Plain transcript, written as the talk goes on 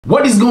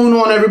What is going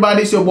on,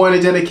 everybody? It's your boy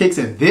Energetic Kicks,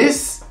 and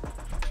this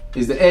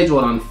is the Air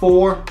Jordan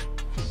 4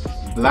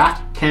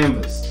 Black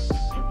Canvas.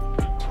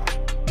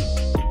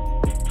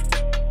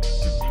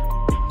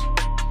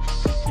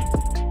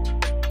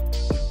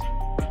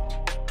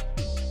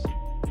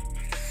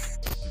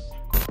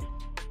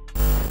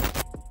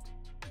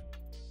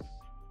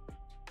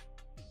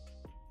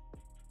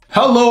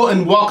 Hello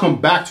and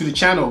welcome back to the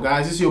channel,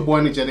 guys. This is your boy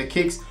Energetic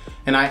Kicks,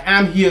 and I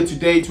am here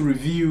today to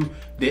review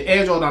the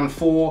Air Jordan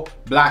 4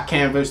 Black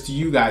Canvas to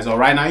you guys. All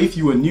right, now if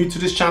you are new to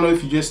this channel,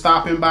 if you're just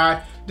stopping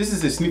by, this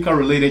is a sneaker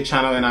related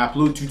channel, and I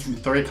upload 2 to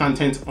 3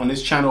 content on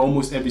this channel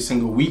almost every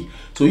single week.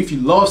 So if you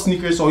love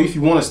sneakers, or if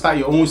you want to start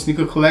your own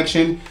sneaker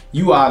collection,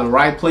 you are the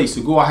right place.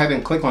 So go ahead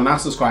and click on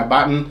that subscribe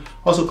button.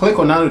 Also click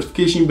on that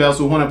notification bell,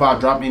 so whenever I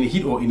drop any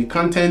heat or any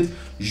content,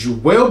 you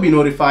will be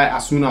notified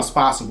as soon as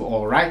possible.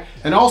 All right,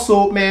 and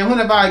also, man,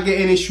 whenever I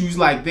get any shoes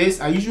like this,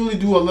 I usually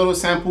do a little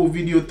sample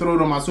video, throw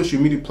it on my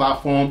social media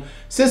platform,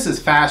 since it's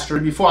faster,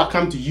 before I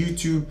come to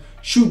YouTube,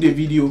 shoot the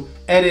video,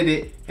 edit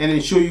it, and then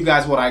show you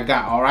guys what I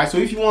got. All right, so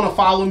if you want to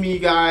follow me,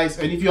 guys,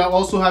 and if you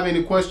also have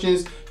any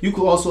questions, you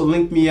could also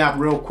link me up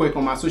real quick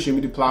on my social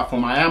media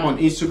platform. I am on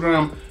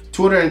Instagram,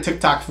 Twitter, and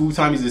TikTok full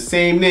time. Is the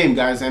same name,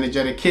 guys,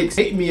 Energetic Kicks.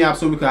 Hit me up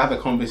so we can have a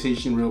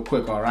conversation real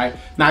quick. All right,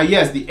 now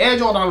yes, the Air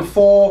Jordan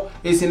 4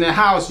 is in the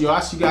house, yo.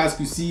 As you guys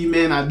can see,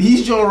 man, now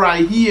these joint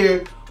right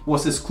here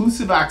was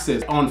exclusive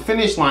access on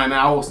Finish Line.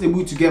 I was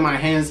able to get my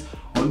hands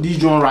on these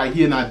joint right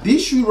here. Now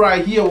this shoe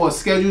right here was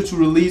scheduled to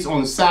release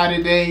on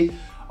Saturday,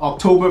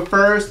 October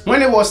 1st.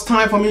 When it was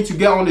time for me to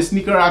get on the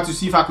sneaker app to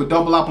see if I could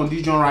double up on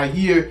these joint right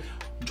here,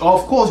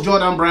 of course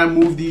Jordan Brand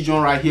moved these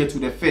joint right here to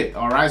the 5th.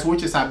 all right, so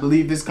which is, I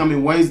believe, this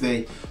coming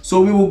Wednesday. So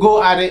we will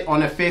go at it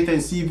on the 5th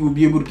and see if we'll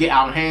be able to get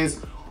our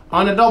hands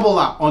on a double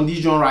up on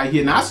these joint right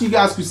here. Now as you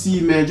guys can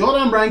see, man,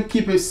 Jordan Brand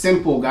keep it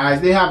simple, guys.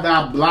 They have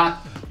that black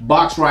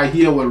box right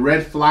here with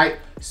red flight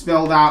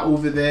spelled out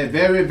over there.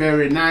 Very,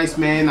 very nice,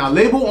 man. Now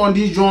label on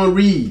these joint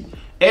read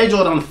Air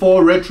Jordan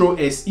 4 Retro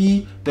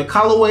SE. The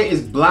colorway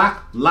is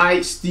black,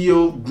 light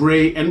steel,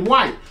 gray, and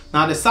white.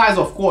 Now the size,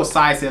 of course,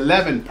 size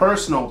 11,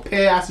 personal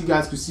pair, as you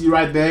guys can see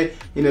right there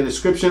in the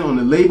description on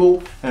the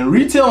label. And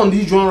retail on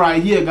these joint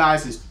right here,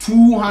 guys, is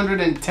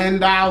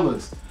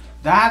 $210.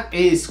 That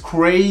is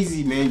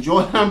crazy, man.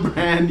 Jordan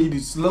Brand need to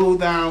slow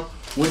down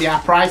with their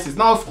prices.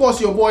 Now, of course,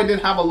 your boy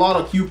did have a lot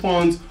of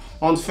coupons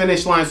on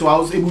Finish Line, so I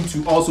was able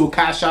to also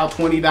cash out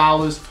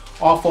 $20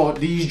 off of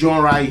these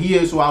joint right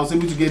here. So I was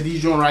able to get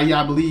these joint right here.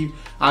 I believe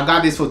I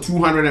got this for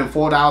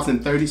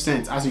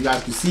 $204.30. As you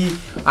guys can see,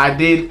 I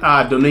did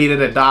donated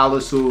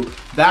 $1, so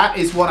that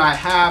is what I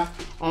have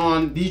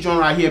on these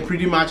joint right here.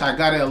 Pretty much I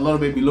got it a little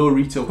bit below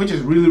retail, which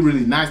is really,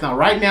 really nice. Now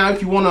right now,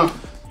 if you want to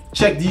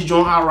check these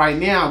joint out right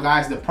now,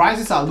 guys, the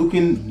prices are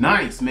looking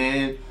nice,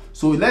 man.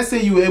 So let's say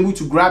you were able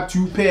to grab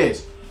 2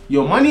 pairs,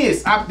 your money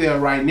is up there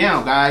right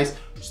now, guys.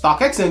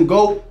 StockX and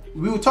Go,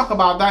 we will talk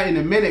about that in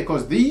a minute,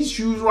 because these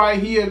shoes right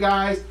here,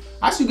 guys,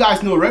 as you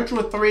guys know, Retro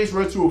 3s,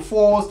 Retro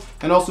 4s,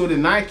 and also the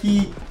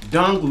Nike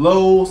Dunk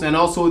lows, and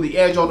also the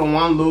Air Jordan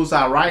 1 lows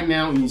are right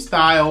now in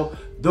style.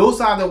 Those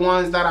are the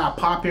ones that are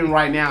popping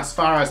right now as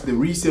far as the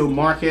resale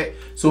market.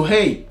 So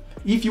hey,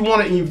 if you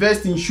want to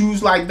invest in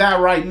shoes like that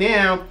right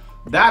now,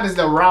 that is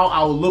the route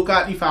I would look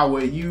at if I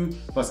were you,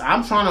 because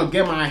I'm trying to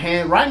get my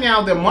hand. Right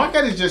now, the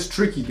market is just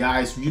tricky,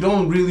 guys. You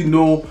don't really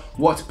know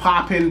what's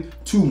popping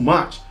too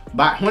much.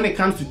 But when it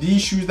comes to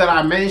these shoes that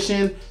I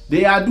mentioned,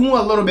 they are doing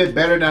a little bit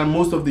better than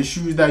most of the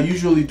shoes that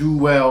usually do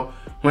well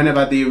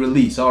whenever they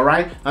release. All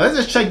right, now let's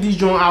just check these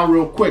joint out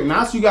real quick.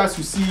 Now as you guys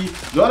can see,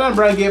 Jordan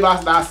Brand gave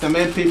us that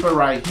cement paper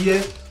right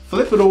here.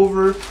 Flip it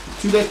over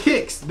to the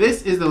kicks.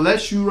 This is the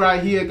left shoe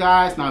right here,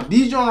 guys. Now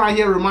these joint right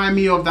here remind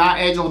me of that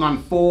Air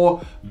Jordan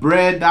 4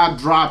 bread that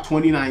dropped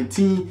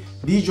 2019.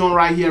 These joint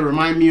right here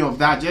remind me of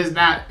that. Just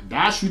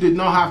that shoe did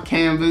not have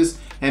canvas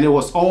and it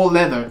was all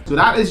leather. So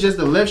that is just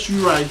the left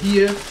shoe right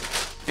here.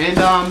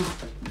 And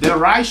the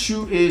right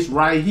shoe is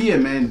right here,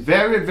 man.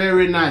 Very,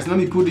 very nice. Let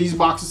me put these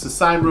boxes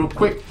aside real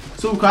quick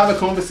so we can have a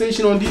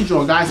conversation on these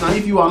joint, guys. Now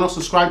if you are not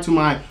subscribed to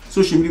my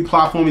social media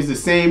platform, is the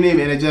same name,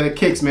 Energetic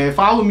Kicks, man.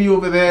 Follow me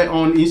over there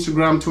on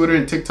Instagram, Twitter,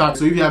 and TikTok.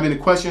 So if you have any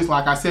questions,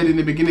 like I said in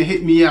the beginning,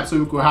 hit me up so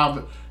we could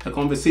have a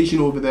conversation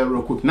over there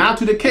real quick. Now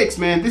to the kicks,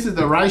 man. This is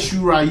the right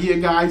shoe right here,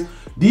 guys.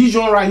 These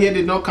joint right here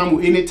did not come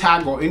with any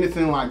tag or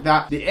anything like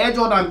that. The Air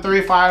Jordan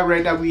 3 Fire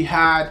Red that we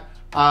had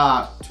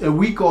a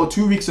week or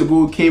 2 weeks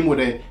ago came with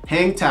a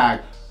hang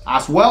tag,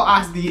 as well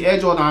as the Air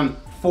Jordan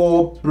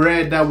 4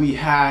 bread that we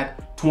had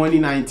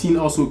 2019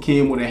 also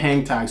came with a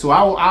hang tag. So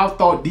I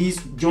thought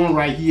these joint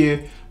right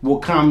here will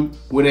come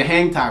with a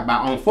hang tag,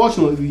 but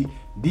unfortunately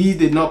these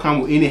did not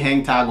come with any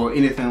hang tag or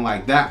anything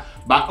like that.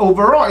 But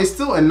overall, it's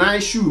still a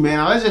nice shoe, man.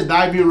 Now let's just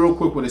dive in real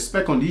quick with a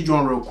spec on these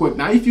joint real quick.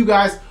 Now if you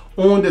guys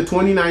own the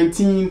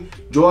 2019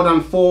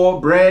 Jordan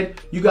 4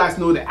 bread, you guys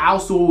know the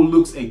outsole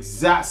looks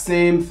exact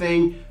same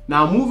thing.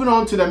 Now moving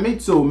on to the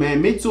midsole,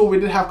 man. Midsole, we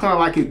did have kind of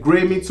like a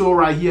gray midsole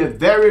right here.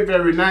 Very,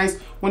 very nice.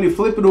 When you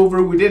flip it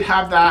over, we did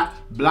have that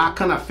black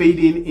kind of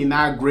fading in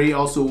that gray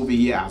also over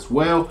here as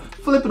well.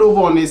 Flip it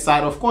over on this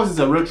side. Of course, it's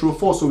a retro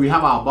 4, so we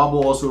have our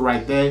bubble also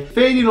right there.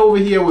 Fading over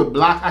here with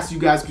black, as you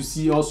guys can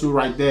see also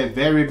right there.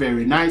 Very,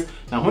 very nice.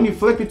 Now when you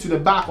flip it to the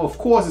back, of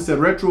course, it's a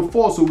retro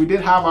 4, so we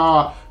did have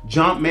our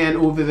Jumpman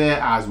over there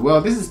as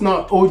well. This is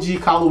not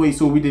OG colorway,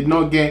 so we did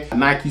not get a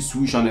Nike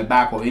swoosh on the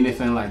back or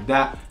anything like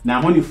that.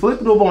 Now when you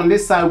flip it over on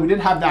this side, we did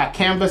have that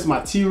canvas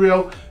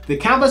material. The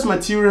canvas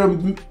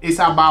material is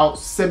about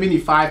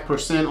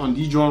 75% on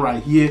this joint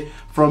right here.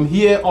 From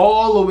here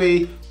all the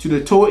way to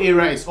the toe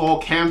area is all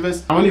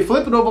canvas. And when you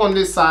flip it over on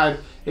this side,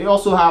 they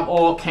also have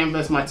all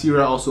canvas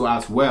material also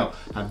as well.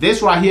 Now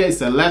this right here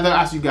is a leather,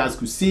 as you guys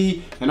could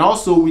see, and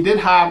also we did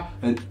have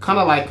a kind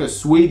of like a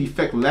suede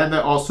effect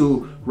leather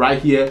also right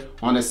here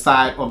on the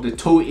side of the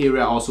toe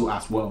area also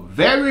as well.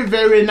 Very,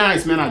 very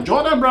nice, man. Now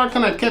Jordan Brand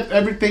kind of kept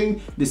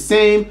everything the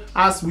same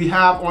as we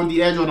have on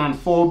the Air Jordan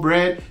 4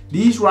 bread.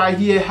 These right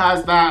here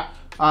has that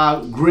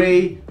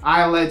gray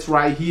eyelets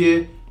right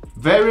here.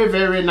 Very,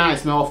 very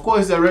nice. Now of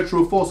course it's a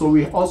retro 4, so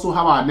we also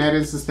have our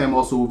netting system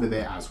also over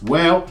there as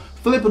well.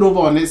 Flip it over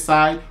on this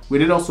side, we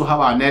did also have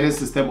our netting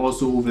system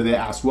also over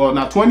there as well.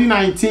 Now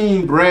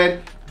 2019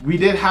 bread, we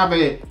did have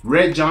a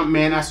red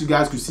Jumpman, as you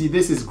guys could see.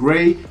 This is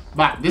gray,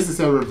 but this is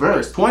a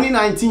reverse.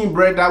 2019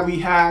 bread that we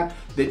had,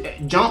 the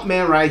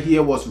Jumpman right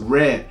here was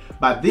red,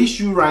 but this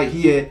shoe right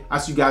here,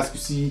 as you guys could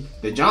see,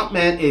 the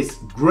Jumpman is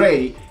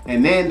gray,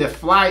 and then the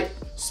Flight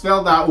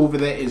spelled out over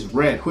there is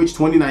red, which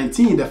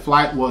 2019 the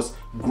Flight was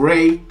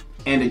gray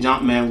and the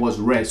Jumpman was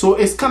red. So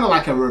it's kind of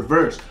like a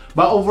reverse.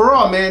 But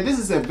overall, man, this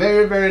is a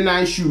very, very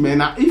nice shoe, man.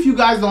 Now, if you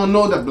guys don't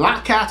know, the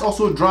Black Cats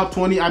also dropped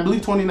I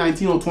believe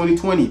 2019 or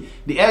 2020.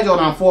 The Air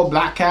Jordan 4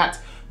 Black Cats.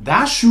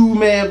 That shoe,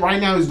 man, right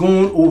now is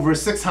going over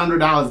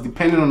 $600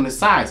 depending on the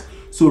size.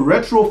 So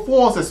retro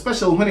 4s,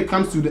 especially when it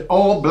comes to the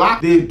all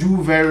black, they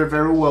do very,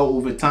 very well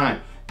over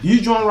time.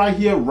 These joint right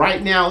here,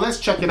 right now, let's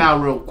check it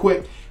out real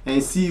quick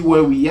and see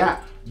where we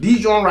at.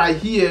 These joint right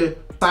here,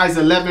 size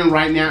 11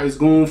 right now is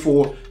going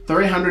for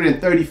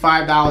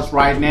 $335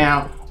 right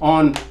now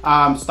on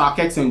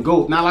StockX and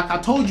GOAT. Now, like I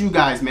told you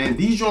guys, man,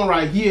 these joint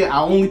right here,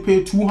 I only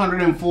paid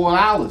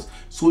 $204.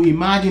 So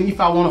imagine if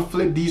I want to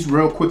flip these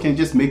real quick and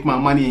just make my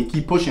money and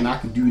keep pushing, I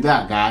could do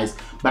that, guys.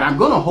 But I'm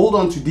gonna hold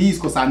on to these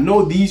because I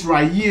know these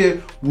right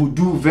here will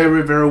do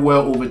very, very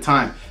well over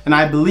time. And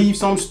I believe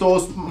some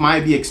stores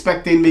might be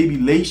expecting maybe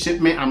late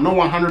shipment. I'm not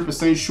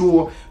 100%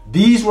 sure.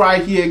 These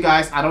right here,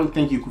 guys, I don't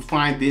think you could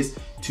find this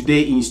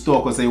today in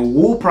store because they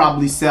will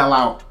probably sell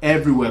out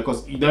everywhere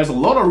because there's a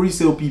lot of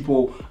resale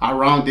people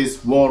around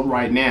this world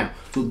right now.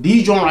 So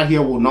these joint right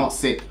here will not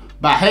sit.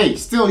 But hey,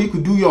 still you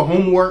could do your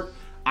homework.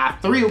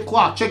 At 3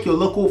 o'clock, check your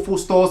local food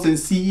stores and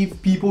see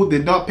if people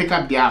did not pick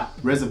up their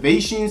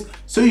reservations.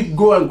 So you can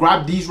go and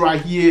grab these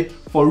right here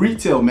for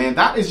retail, man.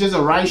 That is just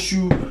a right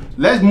shoe.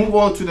 Let's move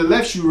on to the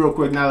left shoe real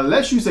quick. Now the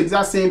left shoe is the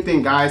exact same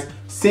thing, guys.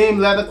 Same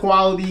leather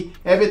quality.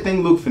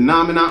 Everything look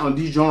phenomenal on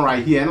these joint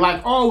right here. And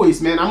like always,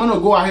 man, I'm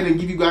gonna go ahead and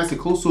give you guys a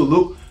closer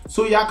look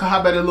so y'all can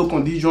have better look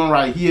on these joint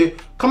right here.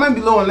 Comment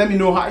below and let me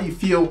know how you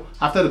feel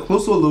after the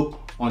closer look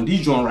on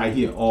these joint right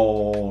here.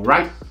 All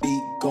right.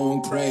 Beat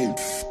going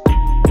crazy.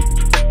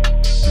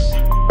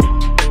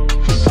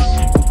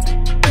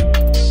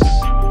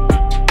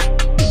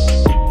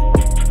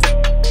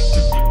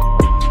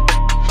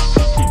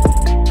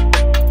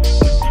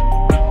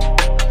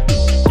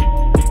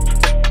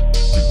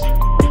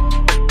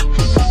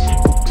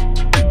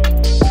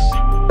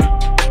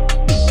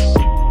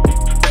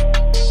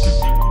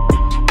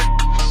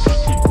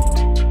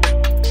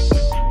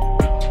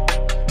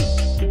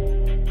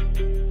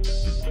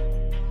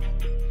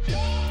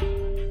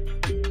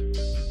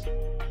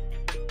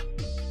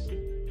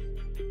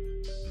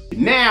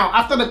 Now,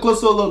 after the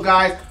closer look,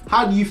 guys,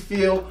 how do you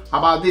feel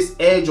about this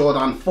Air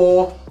Jordan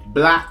 4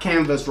 black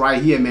canvas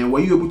right here, man? Were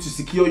you able to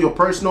secure your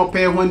personal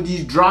pair when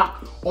these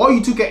drop, or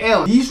you took an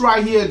L? These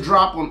right here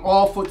drop on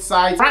all foot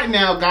sides. Right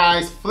now,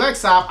 guys,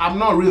 flex up, I'm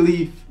not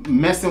really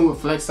messing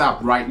with flex up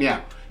right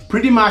now.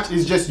 Pretty much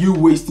it's just you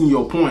wasting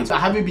your points. I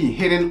haven't been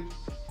hitting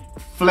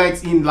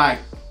flex in like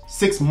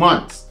 6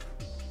 months.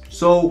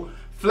 So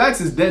flex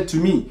is dead to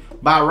me.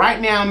 But right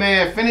now,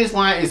 man, Finish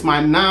Line is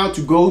my now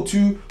to go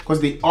to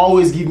because they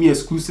always give me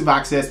exclusive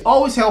access.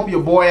 Always help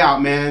your boy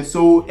out, man.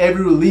 So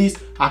every release,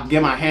 I can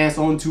get my hands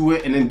onto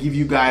it and then give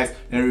you guys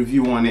a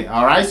review on it.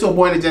 All right, so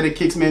boy Energetic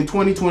Kicks, man,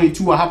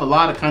 2022, I have a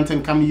lot of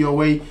content coming your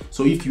way.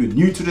 So if you're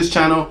new to this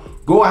channel,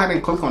 go ahead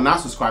and click on that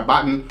subscribe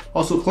button.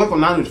 Also click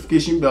on that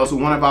notification bell so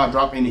whenever I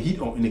drop any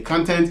heat or any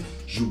content,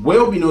 you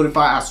will be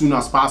notified as soon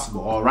as possible.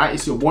 All right,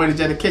 it's your boy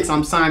Energetic Kicks.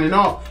 I'm signing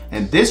off.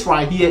 And this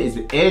right here is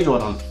the Air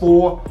Jordan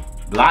 4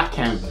 black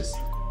canvas.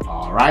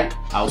 All right,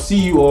 I'll see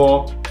you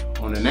all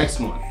on the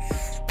next one.